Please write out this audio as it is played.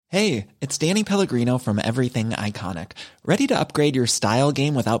Hey, it's Danny Pellegrino from Everything Iconic. Ready to upgrade your style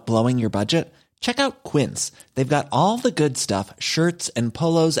game without blowing your budget? Check out Quince. They've got all the good stuff, shirts and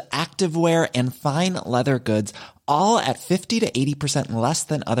polos, activewear, and fine leather goods, all at 50 to 80% less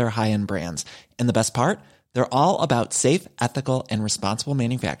than other high-end brands. And the best part? They're all about safe, ethical, and responsible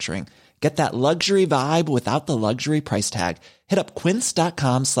manufacturing. Get that luxury vibe without the luxury price tag. Hit up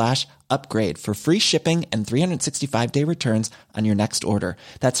quince.com/upgrade for free shipping and 365-day returns on your next order.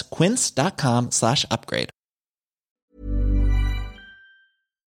 That's quince.com/upgrade.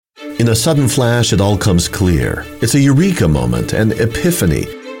 In a sudden flash, it all comes clear. It's a eureka moment, an epiphany.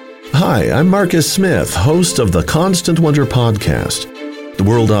 Hi, I'm Marcus Smith, host of the Constant Wonder podcast. The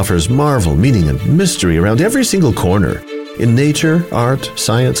world offers marvel, meaning, and mystery around every single corner. In nature, art,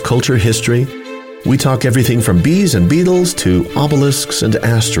 science, culture, history, we talk everything from bees and beetles to obelisks and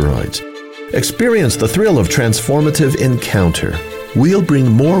asteroids. Experience the thrill of transformative encounter. We'll bring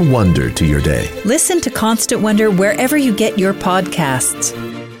more wonder to your day. Listen to Constant Wonder wherever you get your podcasts.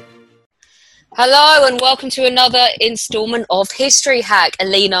 Hello and welcome to another installment of History Hack.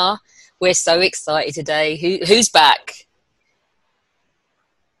 Alina, we're so excited today. Who's back?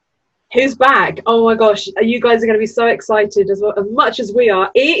 Who's back? Oh my gosh, you guys are going to be so excited as much as we are.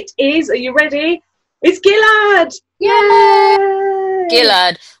 It is, are you ready? It's Gilad! Yay!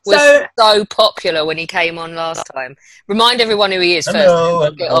 Gilad was so popular when he came on last time. Remind everyone who he is first, and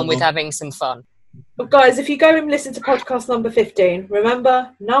we'll get on with having some fun. Well, guys, if you go and listen to podcast number 15,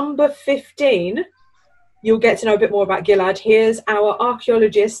 remember, number 15, you'll get to know a bit more about Gilad. Here's our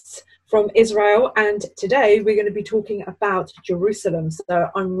archaeologists from Israel, and today we're going to be talking about Jerusalem. So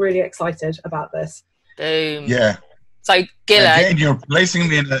I'm really excited about this. Boom. Yeah. So Gilad, again, you're placing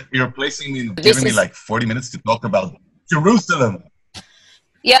me giving me like 40 minutes to talk about Jerusalem.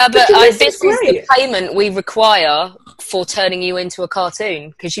 Yeah, but this is the great. payment we require for turning you into a cartoon,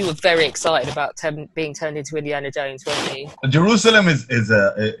 because you were very excited about being turned into Indiana Jones, weren't you? Jerusalem is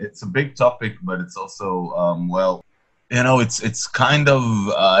a big topic, but it's also it's kind of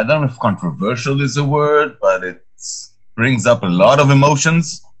I don't know if controversial is a word, but it brings up a lot of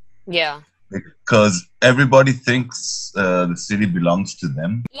emotions. Yeah. Because everybody thinks the city belongs to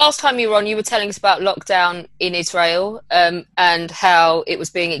them. Last time you were on, you were telling us about lockdown in Israel and how it was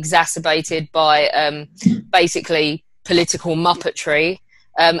being exacerbated by basically political muppetry.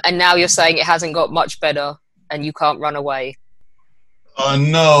 And now you're saying it hasn't got much better and you can't run away.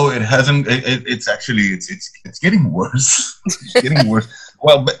 No, it hasn't. It's actually it's getting worse. It's getting worse.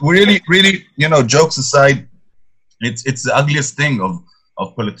 Well, but really, jokes aside, it's the ugliest thing of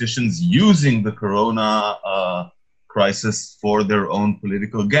politicians using the corona crisis for their own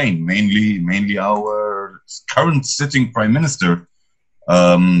political gain. Mainly our current sitting prime minister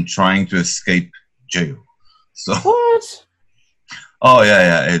trying to escape jail. So what? Oh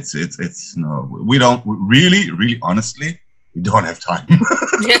yeah. It's no. We don't really honestly. We don't have time.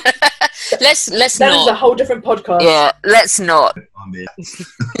 Let's That not. is a whole different podcast. Yeah, let's not.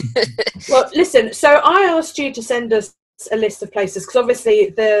 Well, listen, so I asked you to send us a list of places, because obviously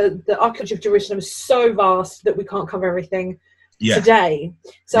the archaeology of Jerusalem is so vast that we can't cover everything today.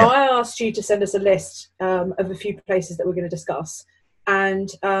 So I asked you to send us a list of a few places that we're going to discuss.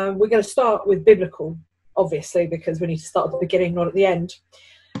 And we're going to start with biblical, obviously, because we need to start at the beginning, not at the end.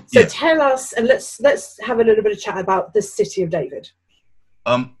 So tell us, and let's have a little bit of chat about the city of David.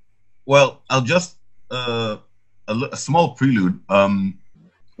 Well, I'll just a small prelude.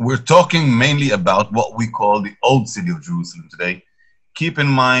 We're talking mainly about what we call the old city of Jerusalem today. Keep in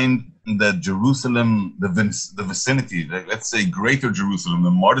mind that Jerusalem, the vicinity, let's say Greater Jerusalem, the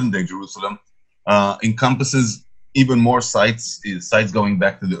modern day Jerusalem, encompasses even more sites going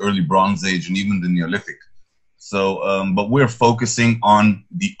back to the early Bronze Age and even the Neolithic. So, but we're focusing on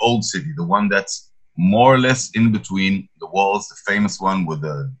the old city, the one that's more or less in between the walls, the famous one with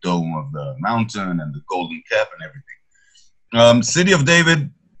the dome of the mountain and the golden cap and everything. City of David,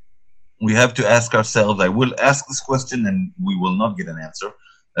 we have to ask ourselves, I will ask this question and we will not get an answer.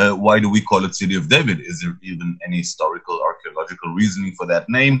 Why do we call it City of David? Is there even any historical, archaeological reasoning for that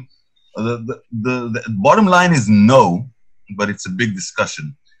name? The bottom line is no, but it's a big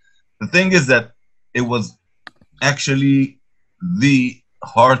discussion. The thing is that it was actually the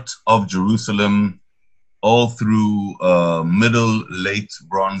heart of Jerusalem all through middle, late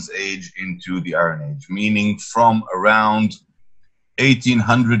Bronze Age into the Iron Age, meaning from around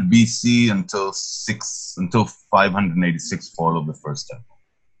 1800 BC until 586 fall of the First Temple.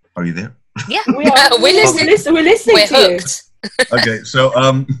 Are you there? Yeah, We are. we're listening. We're listening We're to you. hooked. Okay, so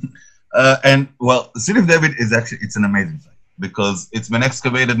and well, the City of David is it's an amazing site because it's been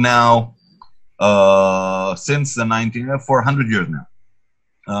excavated now since the 400 years now.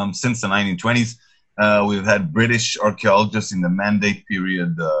 since the 1920s. We've had British archaeologists in the Mandate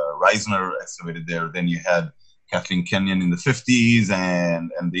period. Reisner excavated there. Then you had Kathleen Kenyon in the 50s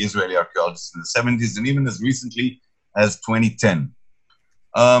and the Israeli archaeologists in the 70s, and even as recently as 2010.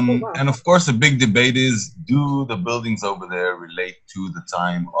 Wow. And of course, a big debate is, do the buildings over there relate to the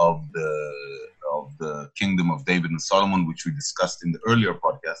time of the kingdom of David and Solomon, which we discussed in the earlier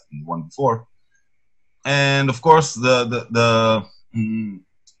podcast, in the one before. And of course, the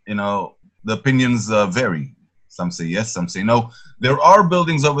opinions vary. Some say yes, some say no. There are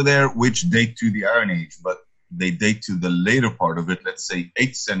buildings over there which date to the Iron Age, but they date to the later part of it, let's say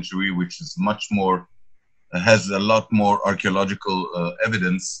 8th century, which is much more, has a lot more archaeological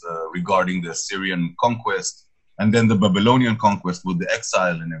evidence regarding the Assyrian conquest and then the Babylonian conquest with the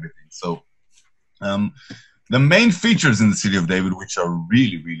exile and everything. So the main features in the City of David, which are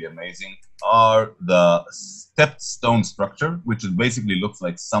really, really amazing, are the stepped stone structure, which is basically looks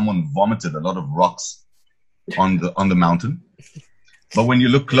like someone vomited a lot of rocks on the mountain. But when you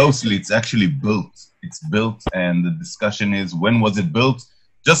look closely, it's actually built. It's built, and the discussion is, when was it built?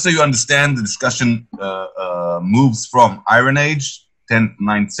 Just so you understand, the discussion moves from Iron Age, 10th,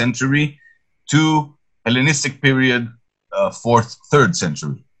 9th century, to Hellenistic period, 4th, 3rd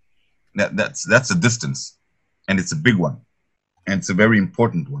century. That's a distance, and it's a big one, and it's a very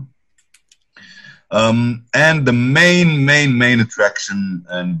important one. And the main attraction,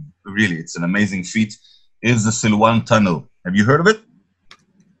 and really it's an amazing feat, is the Silwan Tunnel. Have you heard of it?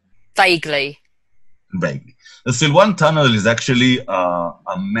 Vaguely. The Silwan Tunnel is actually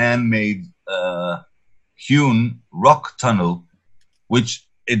a man-made hewn rock tunnel, which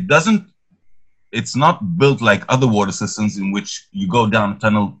it's not built like other water systems in which you go down a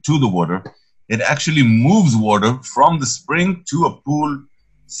tunnel to the water. It actually moves water from the spring to a pool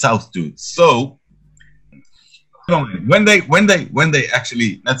south to it. So when they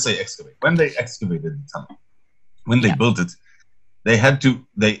actually, let's say excavate, when they excavated the tunnel, when they built it,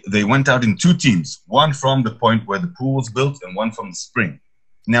 they went out in 2 teams, one from the point where the pool was built and one from the spring.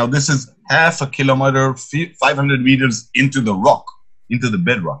 Now this is half a kilometer, 500 meters into the rock, into the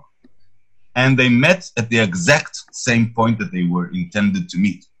bedrock. And they met at the exact same point that they were intended to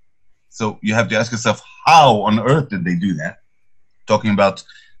meet. So you have to ask yourself, how on earth did they do that? Talking about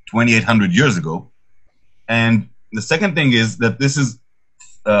 2,800 years ago. And the second thing is that this is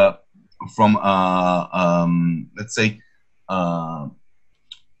from, let's say,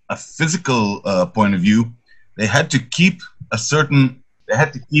 a physical point of view. They had to keep a certain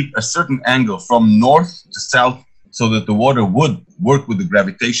angle from north to south so that the water would work with the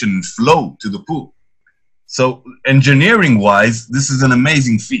gravitation and flow to the pool. So engineering-wise, this is an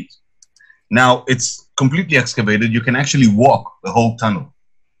amazing feat. Now it's completely excavated. You can actually walk the whole tunnel,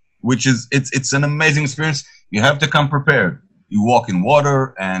 which is, it's an amazing experience. You have to come prepared. You walk in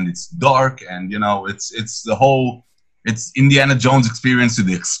water and it's dark, and it's Indiana Jones experience to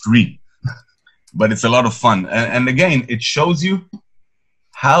the extreme, but it's a lot of fun. And again, it shows you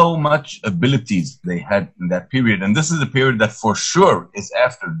how much abilities they had in that period. And this is a period that for sure is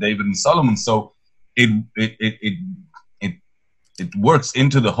after David and Solomon. So it works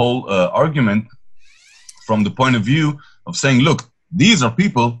into the whole argument from the point of view of saying, look, these are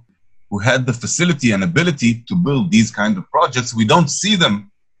people who had the facility and ability to build these kind of projects. We don't see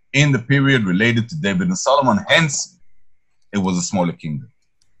them in the period related to David and Solomon. Hence, it was a smaller kingdom.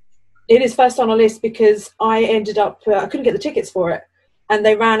 It is first on our list because I ended up, I couldn't get the tickets for it, and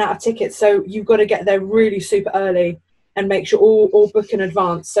they ran out of tickets. So you've got to get there really super early and make sure all book in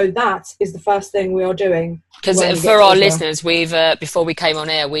advance. So that is the first thing we are doing. Because for our listeners, we've before we came on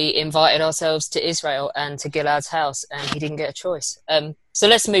air, we invited ourselves to Israel and to Gilad's house, and he didn't get a choice. So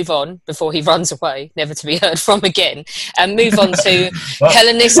let's move on before he runs away, never to be heard from again, and move on to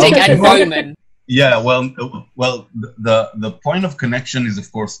Hellenistic and Roman. Yeah, well, the point of connection is,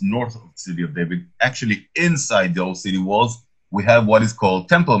 of course, north of the City of David. Actually, inside the old city walls, we have what is called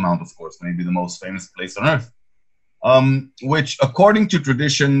Temple Mount, of course, maybe the most famous place on earth, which, according to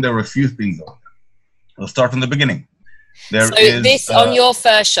tradition, there are a few things over there. We'll start from the beginning. On your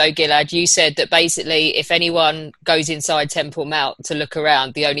first show, Gilad, you said that basically if anyone goes inside Temple Mount to look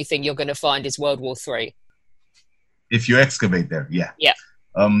around, the only thing you're going to find is World War III. If you excavate there, yeah. Yeah.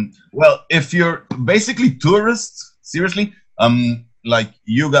 Well, if you're basically tourists, seriously, like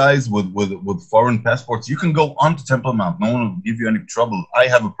you guys with foreign passports, you can go onto Temple Mount. No one will give you any trouble. I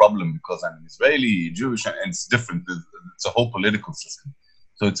have a problem because I'm Israeli, Jewish, and it's different. It's a whole political system,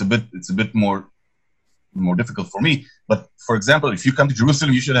 so it's a bit more difficult for me. But for example, if you come to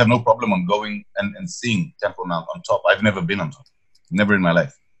Jerusalem, you should have no problem on going and seeing Temple Mount on top. I've never been on top, never in my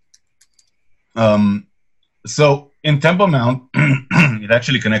life. So in Temple Mount, it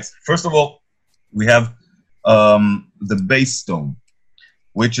actually connects. First of all, we have the base stone,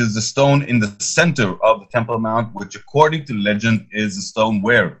 which is the stone in the center of the Temple Mount, which according to legend is the stone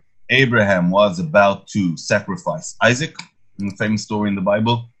where Abraham was about to sacrifice Isaac, in the famous story in the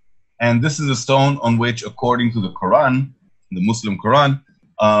Bible. And this is a stone on which, according to the Quran, the Muslim Quran,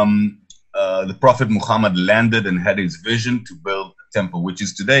 the Prophet Muhammad landed and had his vision to build a temple, which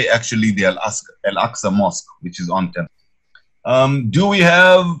is today actually the Al-Aqsa Mosque, which is on temple. Do we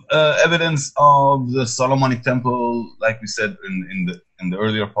have evidence of the Solomonic Temple? Like we said in the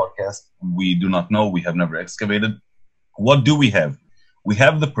earlier podcast, we do not know. We have never excavated. What do we have? We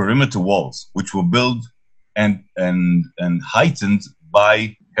have the perimeter walls, which were built and heightened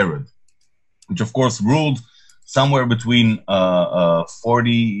by Herod, which of course ruled somewhere between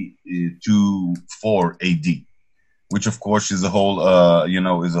 40 to 4 AD, which of course is a whole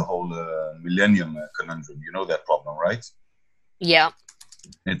millennium conundrum. You know that problem, right? Yeah.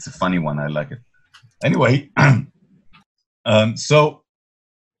 It's a funny one. I like it. Anyway, so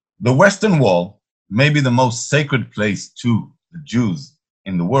the Western Wall, maybe the most sacred place to the Jews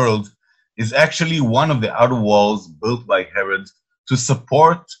in the world, is actually one of the outer walls built by Herod to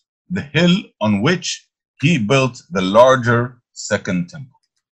support the hill on which he built the larger second temple.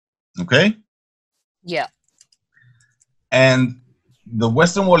 Okay? Yeah. And the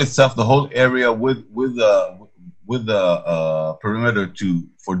Western Wall itself, the whole area with the perimeter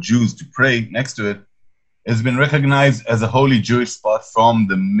for Jews to pray next to it, has been recognized as a holy Jewish spot from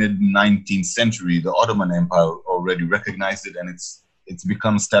the mid-19th century. The Ottoman Empire already recognized it, and it's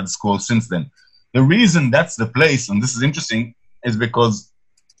become status quo since then. The reason that's the place, and this is interesting, is because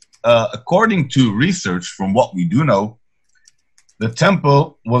according to research from what we do know, the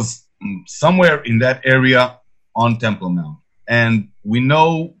temple was somewhere in that area on Temple Mount. And we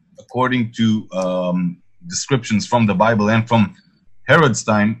know, according to descriptions from the Bible and from Herod's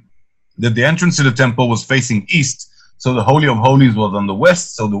time, that the entrance to the temple was facing east. So the Holy of Holies was on the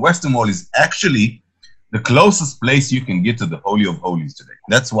west. So the Western Wall is actually the closest place you can get to the Holy of Holies today.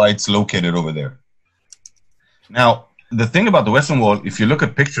 That's why it's located over there. Now, the thing about the Western Wall, if you look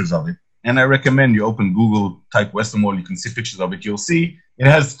at pictures of it, and I recommend you open Google, type Western Wall, you can see pictures of it, you'll see it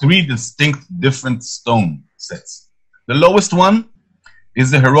has 3 distinct different stone sets. The lowest one is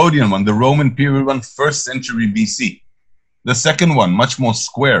the Herodian one, the Roman period one, 1st century BC. The second one, much more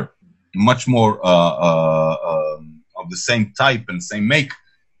square, much more of the same type and same make,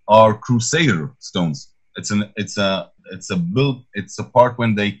 are Crusader stones. It's a part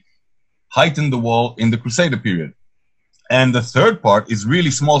when they heightened the wall in the Crusader period. And the third part is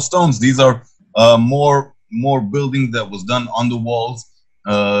really small stones. These are more building that was done on the walls,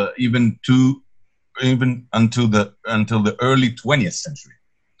 even until the early 20th century.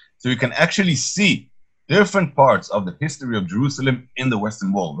 So you can actually see different parts of the history of Jerusalem in the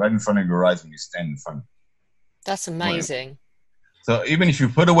Western Wall, right in front of your eyes when you stand in front of it. That's amazing. So even if you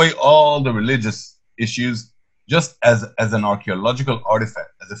put away all the religious issues, just as an archaeological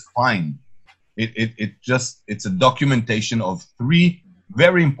artifact, as a find, it's a documentation of 3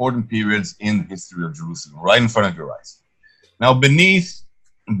 very important periods in the history of Jerusalem, right in front of your eyes. Now, beneath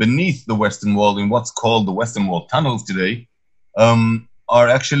the Western Wall, in what's called the Western Wall tunnels today, are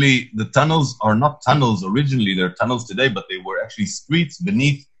actually, the tunnels are not tunnels originally, they're tunnels today, but they were actually streets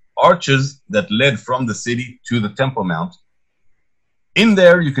beneath arches that led from the city to the Temple Mount. In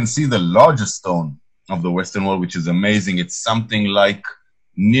there, you can see the largest stone of the Western Wall, which is amazing. It's something like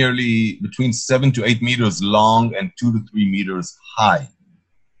nearly between 7 to 8 meters long and 2 to 3 meters high.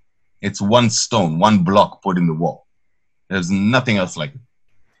 It's one stone, one block put in the wall. There's nothing else like it.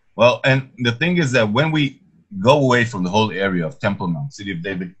 Well, and the thing is that when we go away from the whole area of Temple Mount, City of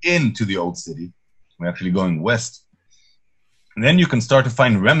David, into the Old City, we're actually going west, and then you can start to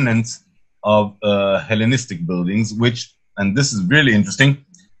find remnants of Hellenistic buildings, which, and this is really interesting,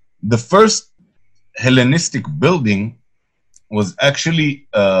 the first Hellenistic building was actually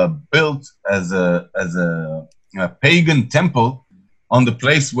built as a pagan temple on the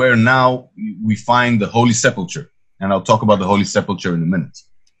place where now we find the Holy Sepulchre. And I'll talk about the Holy Sepulchre in a minute.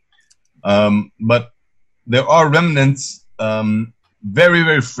 But there are remnants, very,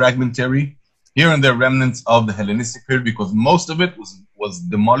 very fragmentary, here and there remnants of the Hellenistic period, because most of it was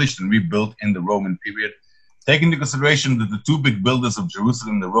demolished and rebuilt in the Roman period. Taking into consideration that the 2 big builders of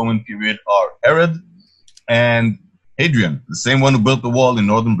Jerusalem in the Roman period are Herod and Hadrian, the same one who built the wall in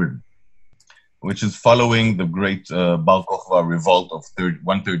northern Britain, which is following the great Bar Kokhba revolt of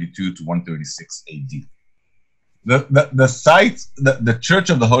 132 to 136 AD. The site, the Church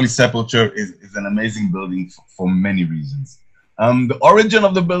of the Holy Sepulchre is an amazing building for many reasons. The origin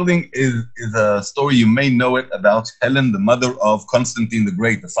of the building is a story, you may know it, about Helen, the mother of Constantine the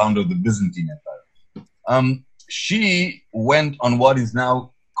Great, the founder of the Byzantine Empire. She went on what is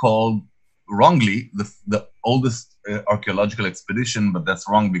now called, wrongly, the oldest archaeological expedition, but that's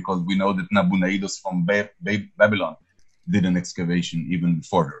wrong because we know that Nabonidus from Babylon did an excavation even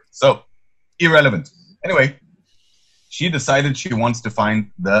before her. So, irrelevant. Anyway, she decided she wants to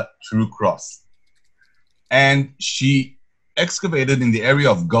find the true cross. And she excavated in the area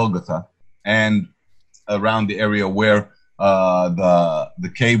of Golgotha and around the area where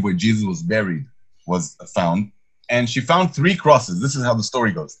the cave where Jesus was buried was found. And she found 3 crosses. This is how the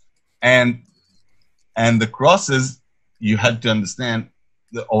story goes. And the crosses, you had to understand,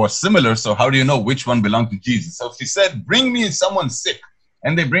 or similar, so how do you know which one belonged to Jesus? So she said, bring me someone sick.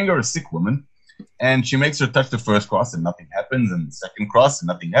 And they bring her a sick woman. And she makes her touch the first cross and nothing happens. And the second cross and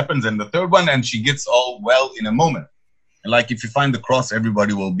nothing happens. And the third one, and she gets all well in a moment. And like if you find the cross,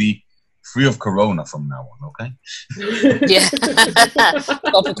 everybody will be free of corona from now on, okay? Yeah.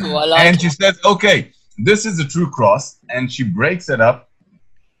 Topical, I like and it. she says, okay, this is the true cross. And she breaks it up.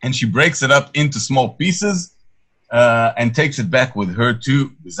 And she breaks it up into small pieces and takes it back with her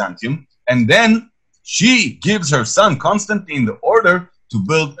to Byzantium. And then she gives her son, Constantine, the order to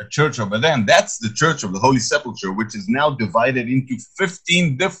build a church over there. And that's the Church of the Holy Sepulchre, which is now divided into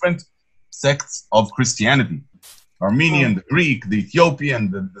 15 different sects of Christianity. Armenian, the Greek, the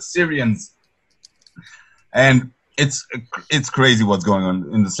Ethiopian, the Syrians. And it's crazy what's going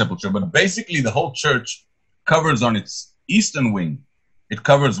on in the sepulchre. But basically the whole church covers on its eastern wing. It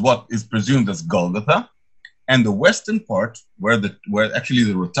covers what is presumed as Golgotha. And the western part, where actually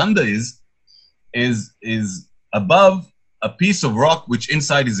the rotunda is above a piece of rock, which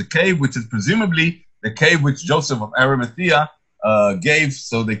inside is a cave, which is presumably the cave which Joseph of Arimathea gave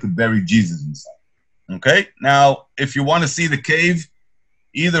so they could bury Jesus inside. Okay, now if you want to see the cave,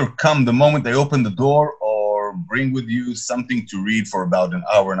 either come the moment they open the door or bring with you something to read for about an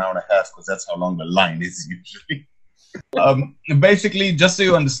hour and a half, because that's how long the line is usually. Basically, just so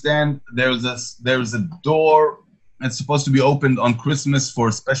you understand, there's a door that's supposed to be opened on Christmas for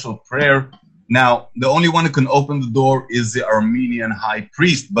a special prayer. Now, the only one who can open the door is the Armenian high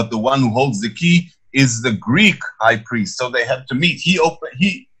priest, but the one who holds the key is the Greek high priest. So they have to meet. He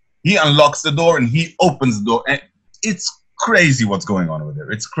unlocks the door and he opens the door. And it's crazy what's going on over there.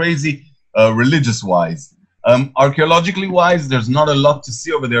 It's crazy religious-wise. Archaeologically wise, there's not a lot to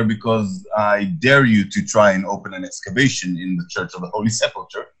see over there because I dare you to try and open an excavation in the Church of the Holy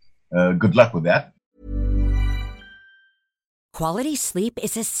Sepulchre. Good luck with that. Quality sleep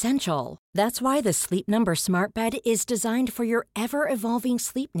is essential. That's why the Sleep Number Smart Bed is designed for your ever-evolving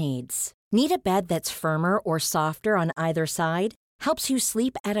sleep needs. Need a bed that's firmer or softer on either side? Helps you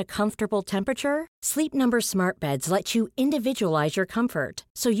sleep at a comfortable temperature? Sleep Number Smart Beds let you individualize your comfort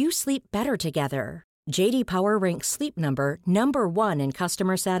so you sleep better together. J.D. Power ranks Sleep Number number 1 in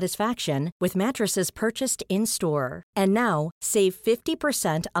customer satisfaction with mattresses purchased in-store. And now, save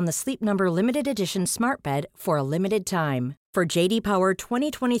 50% on the Sleep Number Limited Edition Smart Bed for a limited time. For J.D. Power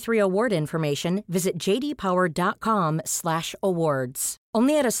 2023 award information, visit jdpower.com/awards.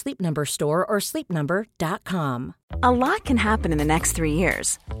 Only at a Sleep Number store or sleepnumber.com. A lot can happen in the next 3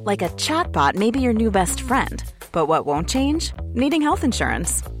 years. Like a chatbot may be your new best friend. But what won't change? Needing health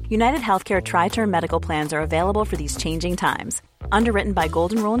insurance. United Healthcare Tri-Term Medical Plans are available for these changing times. Underwritten by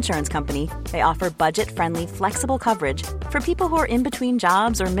Golden Rule Insurance Company, they offer budget-friendly, flexible coverage for people who are in between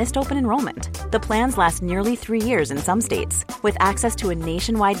jobs or missed open enrollment. The plans last nearly 3 years in some states, with access to a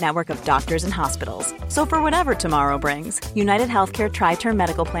nationwide network of doctors and hospitals. So for whatever tomorrow brings, United Healthcare Tri-Term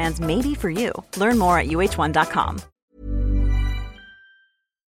Medical Plans may be for you. Learn more at uh1.com.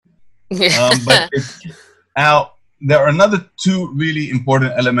 But now, there are another 2 really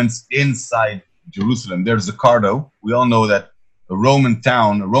important elements inside Jerusalem. There's the Cardo. We all know that a Roman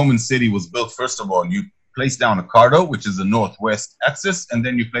town, a Roman city was built, first of all, you place down a Cardo, which is the northwest axis, and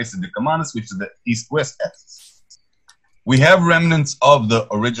then you place the Decumanus, which is the east-west axis. We have remnants of the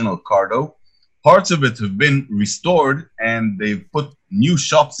original Cardo. Parts of it have been restored, and they've put new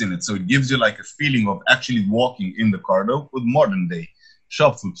shops in it, so it gives you like a feeling of actually walking in the Cardo with modern-day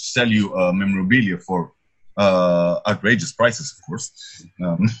shops which sell you memorabilia for outrageous prices, of course.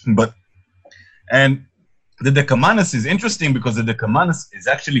 And the Decumanus is interesting because the Decumanus is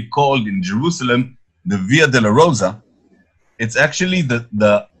actually called in Jerusalem the Via Dolorosa. It's actually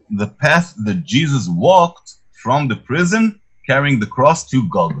the path that Jesus walked from the prison carrying the cross to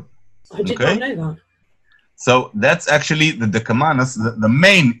Golgotha. I did not know that. So that's actually the Decumanus. The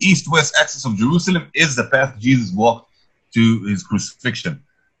main east-west axis of Jerusalem is the path Jesus walked to his crucifixion.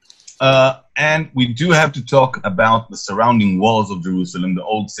 And we do have to talk about the surrounding walls of Jerusalem, the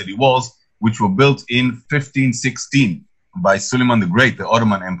old city walls, which were built in 1516 by Suleiman the Great, the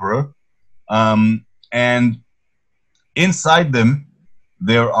Ottoman emperor. And inside them,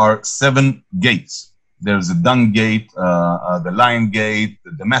 there are 7 gates. There's the Dung Gate, the Lion Gate,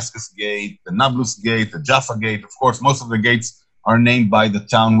 the Damascus Gate, the Nablus Gate, the Jaffa Gate. Of course, most of the gates are named by the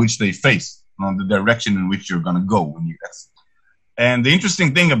town which they face, the direction in which you're going to go when you exit. And the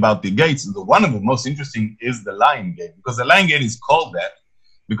interesting thing about the gates, one of the most interesting, is the Lion Gate, because the Lion Gate is called that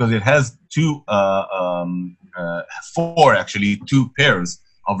because it has 2 pairs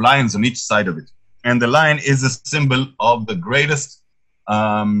of lions on each side of it. And the lion is a symbol of the greatest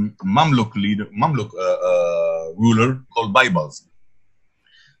Mamluk ruler called Baybars.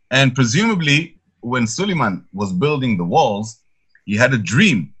 And presumably, when Suleiman was building the walls, he had a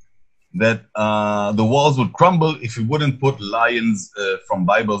dream that the walls would crumble if he wouldn't put lions from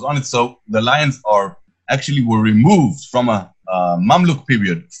Baybars on it. So the lions were removed from a Mamluk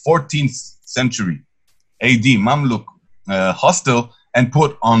period, 14th century AD Mamluk hostel, and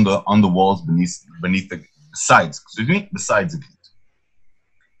put on the walls beneath the sides. The sides of it.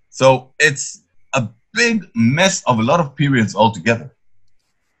 So it's a big mess of a lot of periods altogether.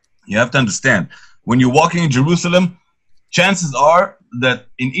 You have to understand, when you're walking in Jerusalem, chances are that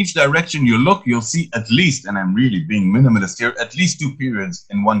in each direction you look, you'll see at least, and I'm really being minimalist here, at least 2 periods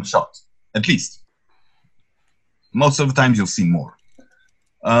in one shot. At least. Most of the times you'll see more.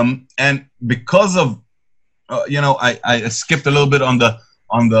 And because of, I skipped a little bit on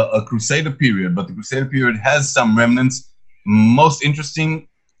the Crusader period, but the Crusader period has some remnants. Most interesting,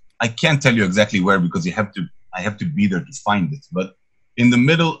 I can't tell you exactly where because I have to be there to find it. But in the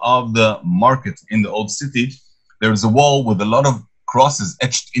middle of the market in the old city, there's a wall with a lot of crosses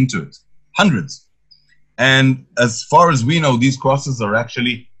etched into it, hundreds. And as far as we know, these crosses are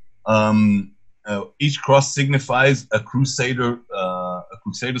actually, each cross signifies a crusader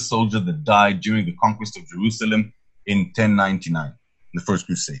soldier that died during the conquest of Jerusalem in 1099, the First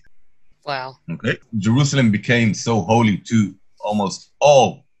Crusade. Wow. Okay. Jerusalem became so holy to almost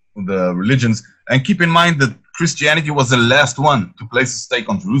all the religions. And keep in mind that Christianity was the last one to place a stake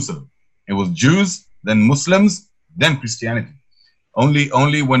on Jerusalem. It was Jews, then Muslims, then Christianity.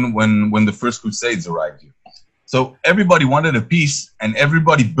 Only when the First Crusades arrived here. So everybody wanted a piece, and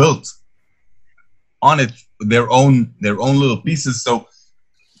everybody built on it their own little pieces. So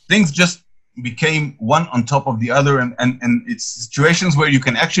things just became one on top of the other, and it's situations where you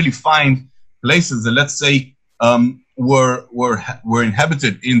can actually find places that, let's say, were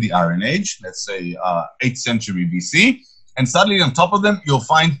inhabited in the Iron Age, let's say 8th century BC, and suddenly on top of them you'll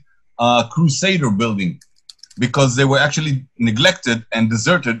find a Crusader building because they were actually neglected and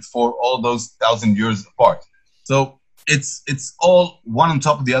deserted for all those 1,000 years apart. So it's all one on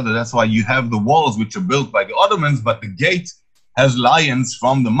top of the other. That's why you have the walls which are built by the Ottomans, but the gate has lions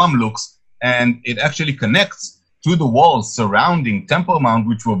from the Mamluks, and it actually connects to the walls surrounding Temple Mount,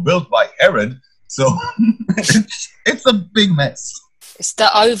 which were built by Herod. So it's a big mess. The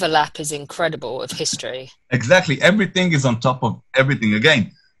overlap is incredible of history. Exactly. Everything is on top of everything.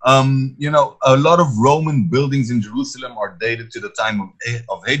 Again, a lot of Roman buildings in Jerusalem are dated to the time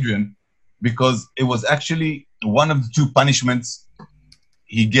of Hadrian, because it was actually one of the 2 punishments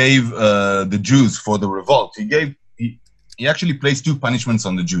he gave the Jews for the revolt. He actually placed 2 punishments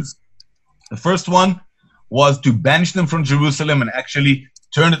on the Jews. The first one was to banish them from Jerusalem and actually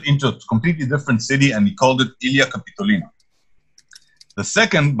turn it into a completely different city, and he called it Ilia Capitolina. The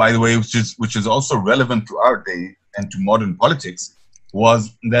second, by the way, which is also relevant to our day and to modern politics,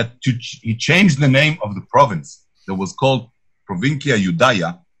 was that he changed the name of the province that was called Provincia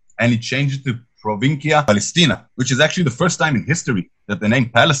Judea, and he changed it to Provincia Palestina, which is actually the first time in history that the name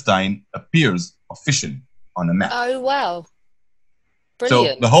Palestine appears officially on a map. Oh, wow.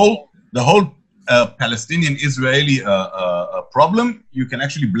 Brilliant. So the whole Palestinian-Israeli problem, you can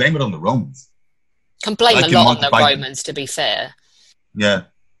actually blame it on the Romans. Can blame a lot on the Romans, to be fair. Yeah.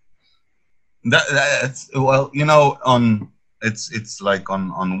 That's, well, it's like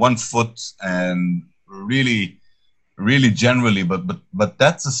on one foot and really generally, but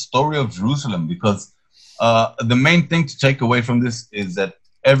that's a story of Jerusalem, because the main thing to take away from this is that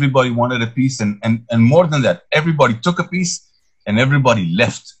everybody wanted a piece, and more than that, everybody took a piece and everybody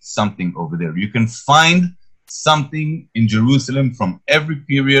left something over there. You can find something in Jerusalem from every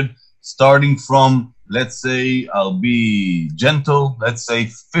period, starting from, let's say, I'll be gentle, let's say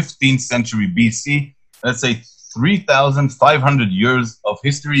 15th century BC, let's say 3,500 years of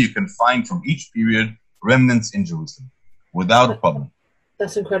history you can find from each period remnants in Jerusalem without a problem.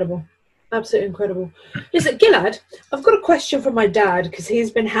 That's incredible. Absolutely incredible. Listen, Gilad, I've got a question from my dad because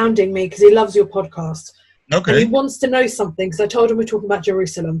he's been hounding me because he loves your podcast. Okay. And he wants to know something because I told him we're talking about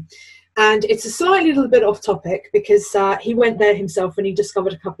Jerusalem. And it's a slightly little bit off topic because he went there himself and he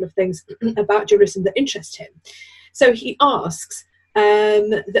discovered a couple of things about Jerusalem that interest him. So he asks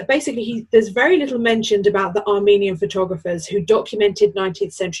that basically there's very little mentioned about the Armenian photographers who documented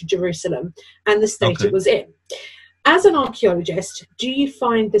 19th century Jerusalem and the state it was in. As an archaeologist, do you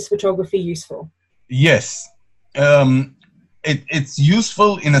find this photography useful? Yes. It's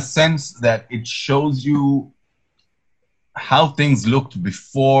useful in a sense that it shows you how things looked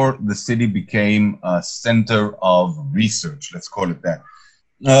before the city became a center of research, let's call it that.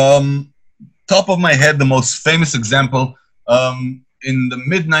 Top of my head, the most famous example, in the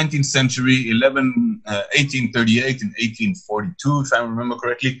mid-19th century, 1838 and 1842, if I remember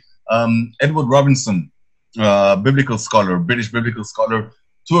correctly, Edward Robinson, biblical scholar, British biblical scholar,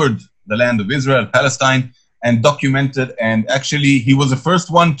 toured the land of Israel, Palestine, and documented, and actually he was the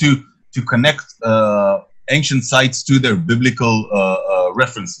first one to connect ancient sites to their biblical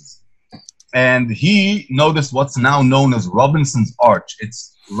references. And he noticed what's now known as Robinson's Arch.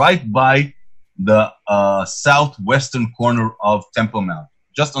 It's right by the southwestern corner of Temple Mount,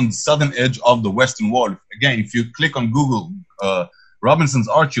 just on the southern edge of the western wall. Again, if you click on Google Robinson's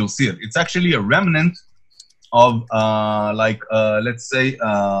Arch, you'll see it. It's actually a remnant of let's say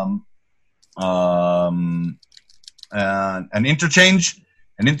an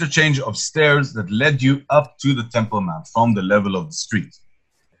interchange of stairs that led you up to the Temple Mount from the level of the street.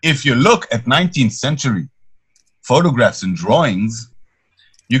 If you look at 19th century photographs and drawings,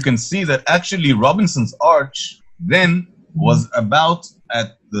 you can see that actually Robinson's Arch then was about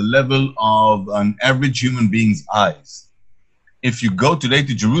at the level of an average human being's eyes. If you go today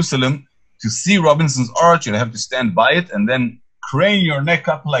to Jerusalem, to see Robinson's Arch, you'll have to stand by it and then crane your neck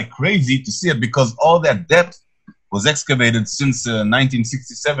up like crazy to see it, because all that depth was excavated since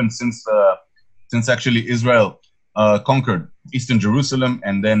 1967, since actually Israel conquered Eastern Jerusalem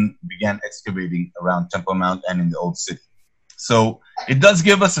and then began excavating around Temple Mount and in the Old City. So it does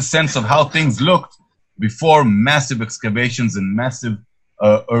give us a sense of how things looked before massive excavations and massive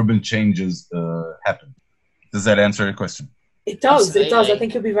urban changes happened. Does that answer your question? It does. Absolutely. It does. I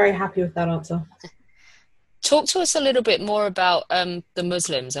think you'll be very happy with that answer. Talk to us a little bit more about the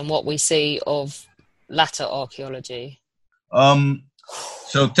Muslims and what we see of latter archaeology.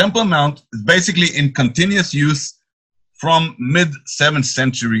 So Temple Mount is basically in continuous use from mid-7th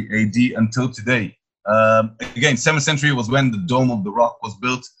century AD until today. Again, 7th century was when the Dome of the Rock was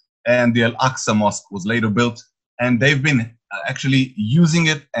built and the Al-Aqsa Mosque was later built. And they've been actually using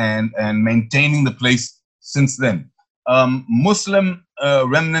it and maintaining the place since then. Muslim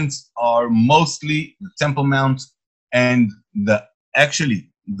remnants are mostly the Temple Mount and the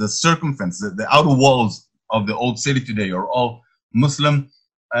circumference, the outer walls of the old city today are all Muslim,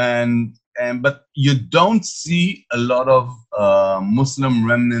 but you don't see a lot of Muslim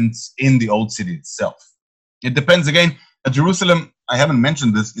remnants in the old city itself. It depends. Again, Jerusalem, I haven't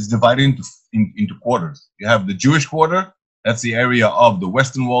mentioned this, is divided into quarters. You have the Jewish quarter, that's the area of the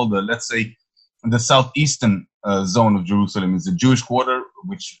Western Wall, let's say the southeastern zone of Jerusalem is the Jewish quarter,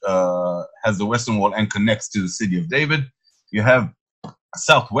 which has the Western Wall and connects to the city of David. You have a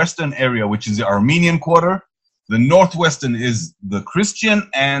southwestern area, which is the Armenian quarter. The northwestern is the Christian,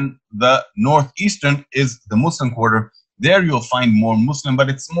 and the northeastern is the Muslim quarter. There you'll find more Muslim, but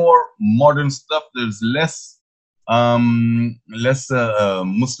it's more modern stuff. There's less Muslim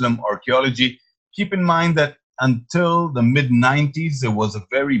archaeology. Keep in mind that until the mid-90s, there was a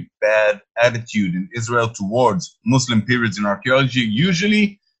very bad attitude in Israel towards Muslim periods in archaeology.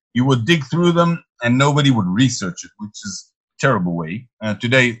 Usually, you would dig through them and nobody would research it, which is a terrible way.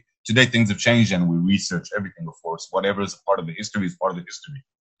 Today things have changed and we research everything, of course. Whatever is a part of the history is part of the history.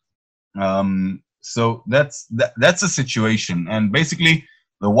 So that's a situation. And basically,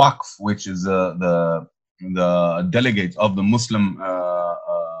 the Waqf, which is the delegate of the Muslim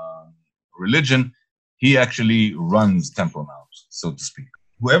religion, he actually runs Temple Mount, so to speak.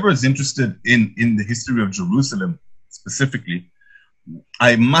 Whoever is interested in the history of Jerusalem specifically,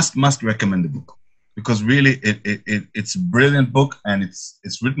 I must recommend the book, because really it's a brilliant book and it's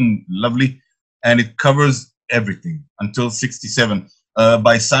written lovely and it covers everything until 67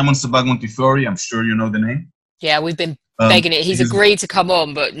 by Simon Sabag Montefiore. I'm sure you know the name. Yeah, we've been begging it. He's agreed to come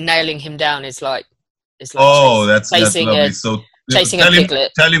on, but nailing him down is like that's lovely. So chasing a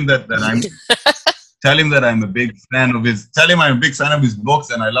piglet. Tell him that I'm. Tell him that I'm a big fan of his. Tell him I'm a big fan of his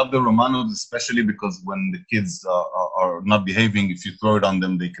books, and I love the Romanos, especially because when the kids are not behaving, if you throw it on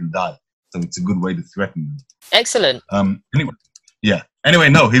them, they can die. So it's a good way to threaten them. Excellent. Anyway, yeah. Anyway,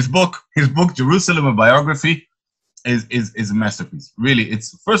 no, his book, Jerusalem, a Biography, is a masterpiece. Really,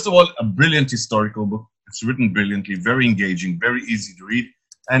 it's first of all a brilliant historical book. It's written brilliantly, very engaging, very easy to read,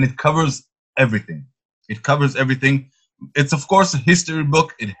 and it covers everything. It's of course a history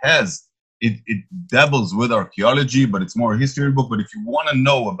book. It dabbles with archaeology, but it's more a history book. But if you want to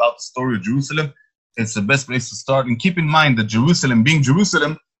know about the story of Jerusalem, it's the best place to start. And keep in mind that Jerusalem, being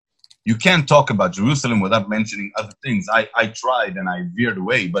Jerusalem, you can't talk about Jerusalem without mentioning other things. I tried and I veered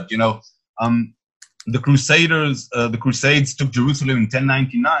away, but the Crusades took Jerusalem in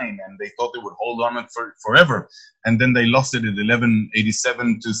 1099, and they thought they would hold on it forever. And then they lost it in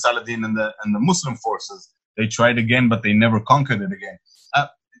 1187 to Saladin and the Muslim forces. They tried again, but they never conquered it again.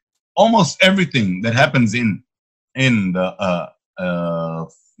 Almost everything that happens in the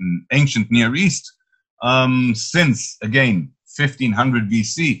ancient Near East, since again 1500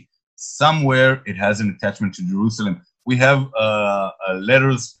 BC, somewhere it has an attachment to Jerusalem. We have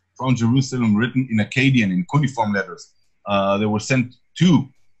letters from Jerusalem written in Akkadian, in cuneiform letters. They were sent to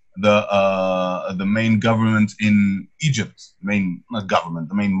the main government in Egypt, the main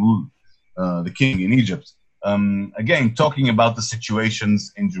rule, the king in Egypt. Again, talking about the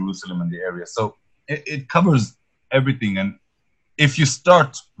situations in Jerusalem and the area. So it covers everything. And if you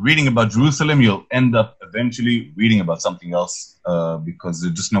start reading about Jerusalem, you'll end up eventually reading about something else because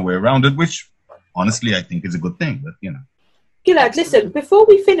there's just no way around it, which honestly I think is a good thing. But Gilad, listen, before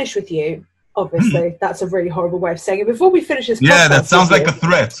we finish with you, obviously, that's a really horrible way of saying it. Before we finish this podcast... Yeah, that sounds like a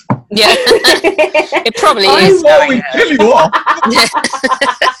threat. Yeah, it probably is. We kill you off.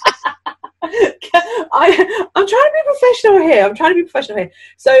 I'm trying to be professional here.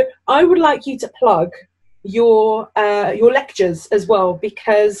 So I would like you to plug your lectures as well,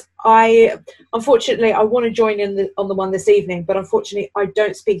 because I want to join in on the one this evening, but unfortunately I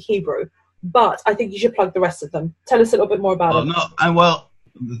don't speak Hebrew. But I think you should plug the rest of them. Tell us a little bit more about it.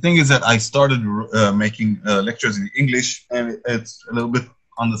 The thing is that I started making lectures in English, and it's a little bit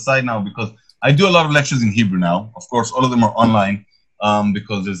on the side now because I do a lot of lectures in Hebrew now. Of course, all of them are online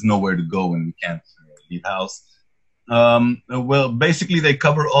because there's nowhere to go and we can't leave house. Basically, they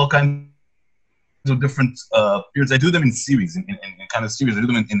cover all kinds of different periods. I do them in series, in kind of series. I do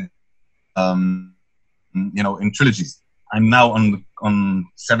them in trilogies. I'm now on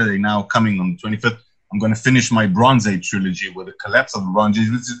Saturday now, coming on the 25th. I'm going to finish my Bronze Age trilogy with the collapse of the Bronze Age,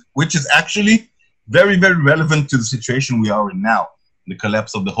 which is actually very, very relevant to the situation we are in now, the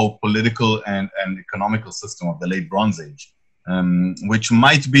collapse of the whole political and economical system of the late Bronze Age, which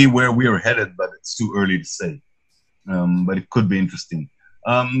might be where we are headed, but it's too early to say. But it could be interesting.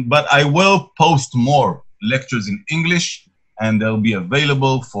 But I will post more lectures in English, and they'll be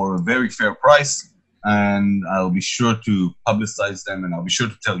available for a very fair price. And I'll be sure to publicize them, and I'll be sure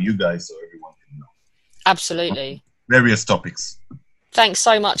to tell you guys so everyone can know. Absolutely. Various topics. Thanks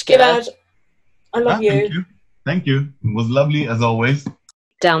so much, Gilad. I love you. Thank you. It was lovely as always.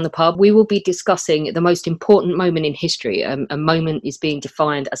 Down the pub, we will be discussing the most important moment in history. A moment is being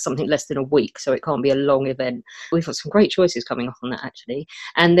defined as something less than a week, so it can't be a long event. We've got some great choices coming up on that, actually.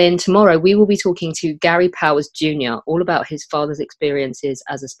 And then tomorrow we will be talking to Gary Powers Jr., all about his father's experiences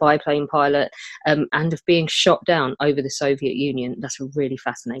as a spy plane pilot and of being shot down over the Soviet Union. That's a really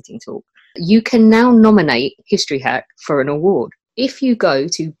fascinating talk. You can now nominate History Hack for an award. If you go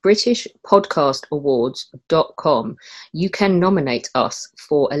to BritishPodcastAwards.com, you can nominate us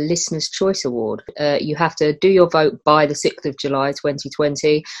for a Listener's Choice Award. You have to do your vote by the 6th of July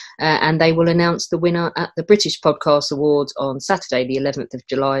 2020, and they will announce the winner at the British Podcast Awards on Saturday, the 11th of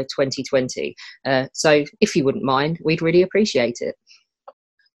July 2020. So if you wouldn't mind, we'd really appreciate it.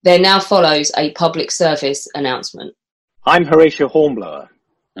 There now follows a public service announcement. I'm Horatio Hornblower.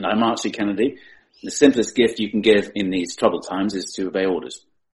 And I'm Archie Kennedy. The simplest gift you can give in these troubled times is to obey orders.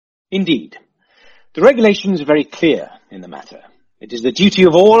 Indeed. The regulations are very clear in the matter. It is the duty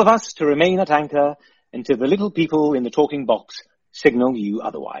of all of us to remain at anchor until the little people in the talking box signal you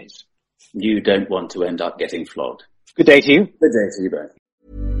otherwise. You don't want to end up getting flogged. Good day to you. Good day to you both.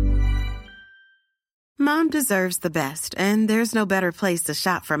 Mom deserves the best, and there's no better place to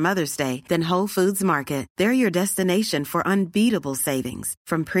shop for Mother's Day than Whole Foods Market. They're your destination for unbeatable savings,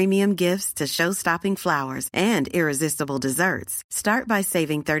 from premium gifts to show-stopping flowers and irresistible desserts. Start by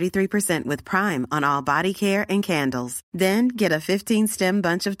saving 33% with Prime on all body care and candles. Then get a 15-stem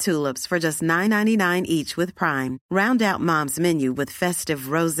bunch of tulips for just $9.99 each with Prime. Round out Mom's menu with festive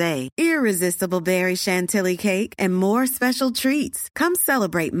rosé, irresistible berry chantilly cake, and more special treats. Come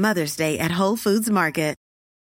celebrate Mother's Day at Whole Foods Market.